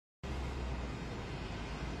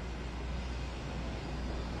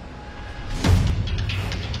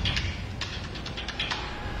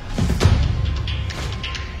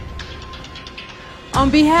On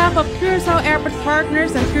behalf of Curacao Airport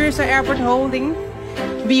Partners and Curacao Airport Holding,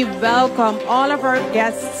 we welcome all of our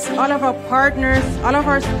guests, all of our partners, all of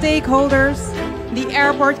our stakeholders, the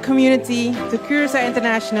airport community to Curacao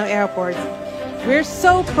International Airport. We're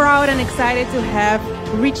so proud and excited to have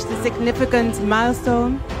reached the significant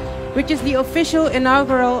milestone, which is the official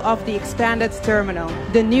inaugural of the expanded terminal,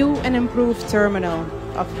 the new and improved terminal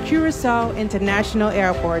of Curacao International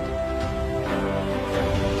Airport.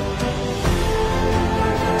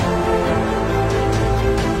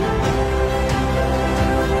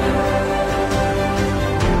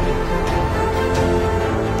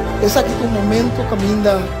 Es aquí un momento que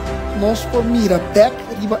ainda nos por mira back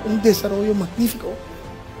arriba desarrollo magnífico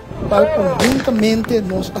para conjuntamente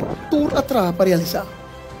nos atur atrás para realizar.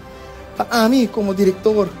 Para mí como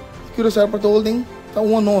director de Curacao Airport Holding, é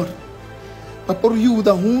honor para por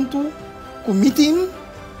ayudar junto con mi team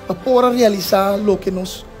para poder realizar lo que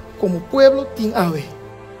nos como pueblo tiene a ver.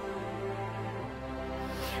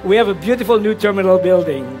 We have a beautiful new terminal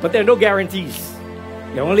building, but there are no guarantees.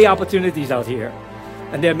 There are only opportunities out here.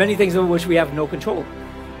 And there are many things over which we have no control.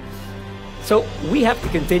 So we have to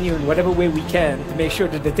continue in whatever way we can to make sure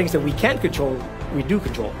that the things that we can control, we do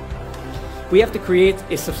control. We have to create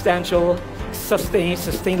a substantial,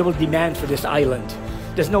 sustainable demand for this island.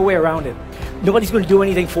 There's no way around it. Nobody's going to do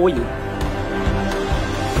anything for you.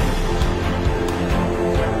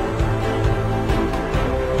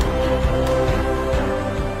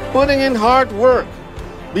 Putting in hard work,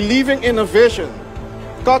 believing in a vision,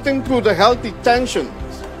 cutting through the healthy tensions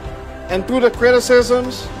and through the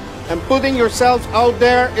criticisms, and putting yourself out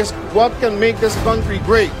there is what can make this country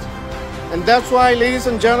great. And that's why, ladies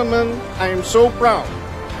and gentlemen, I am so proud.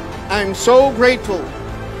 I am so grateful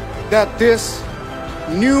that this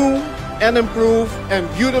new and improved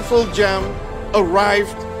and beautiful gem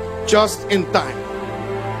arrived just in time.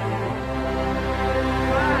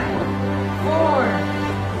 5,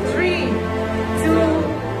 4, 3, 2,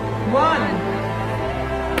 1.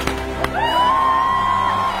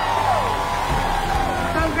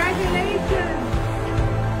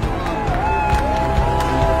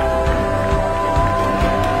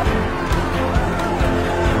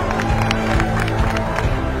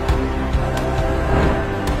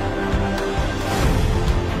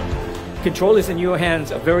 Control is in your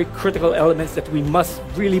hands of very critical elements that we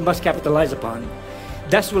really must capitalize upon.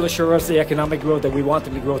 That will assure us the economic growth that we want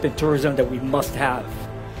and the growth in tourism that we must have.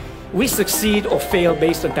 We succeed or fail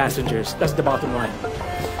based on passengers. That's the bottom line.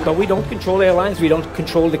 But we don't control airlines. We don't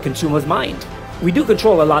control the consumer's mind. We do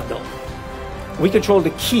control a lot though. We control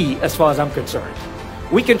the key as far as I'm concerned.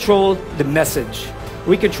 We control the message.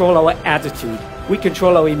 We control our attitude. We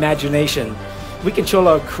control our imagination. We control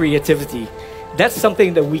our creativity. That's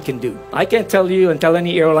something that we can do. I can't tell you and tell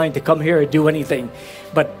any airline to come here or do anything.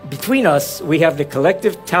 But between us, we have the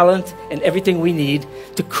collective talent and everything we need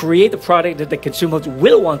to create a product that the consumers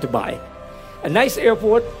will want to buy. A nice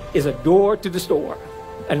airport is a door to the store.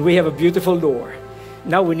 And we have a beautiful door.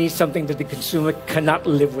 Now we need something that the consumer cannot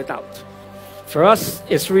live without. For us,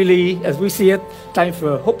 it's really, as we see it, time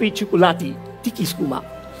for Hopi Chocolati, Tiki Skuma.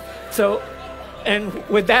 So, and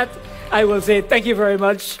with that, I will say thank you very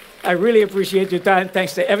much. I really appreciate your time.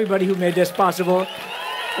 Thanks to everybody who made this possible.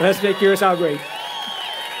 Let's make Curacao great.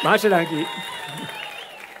 Mahasya danki.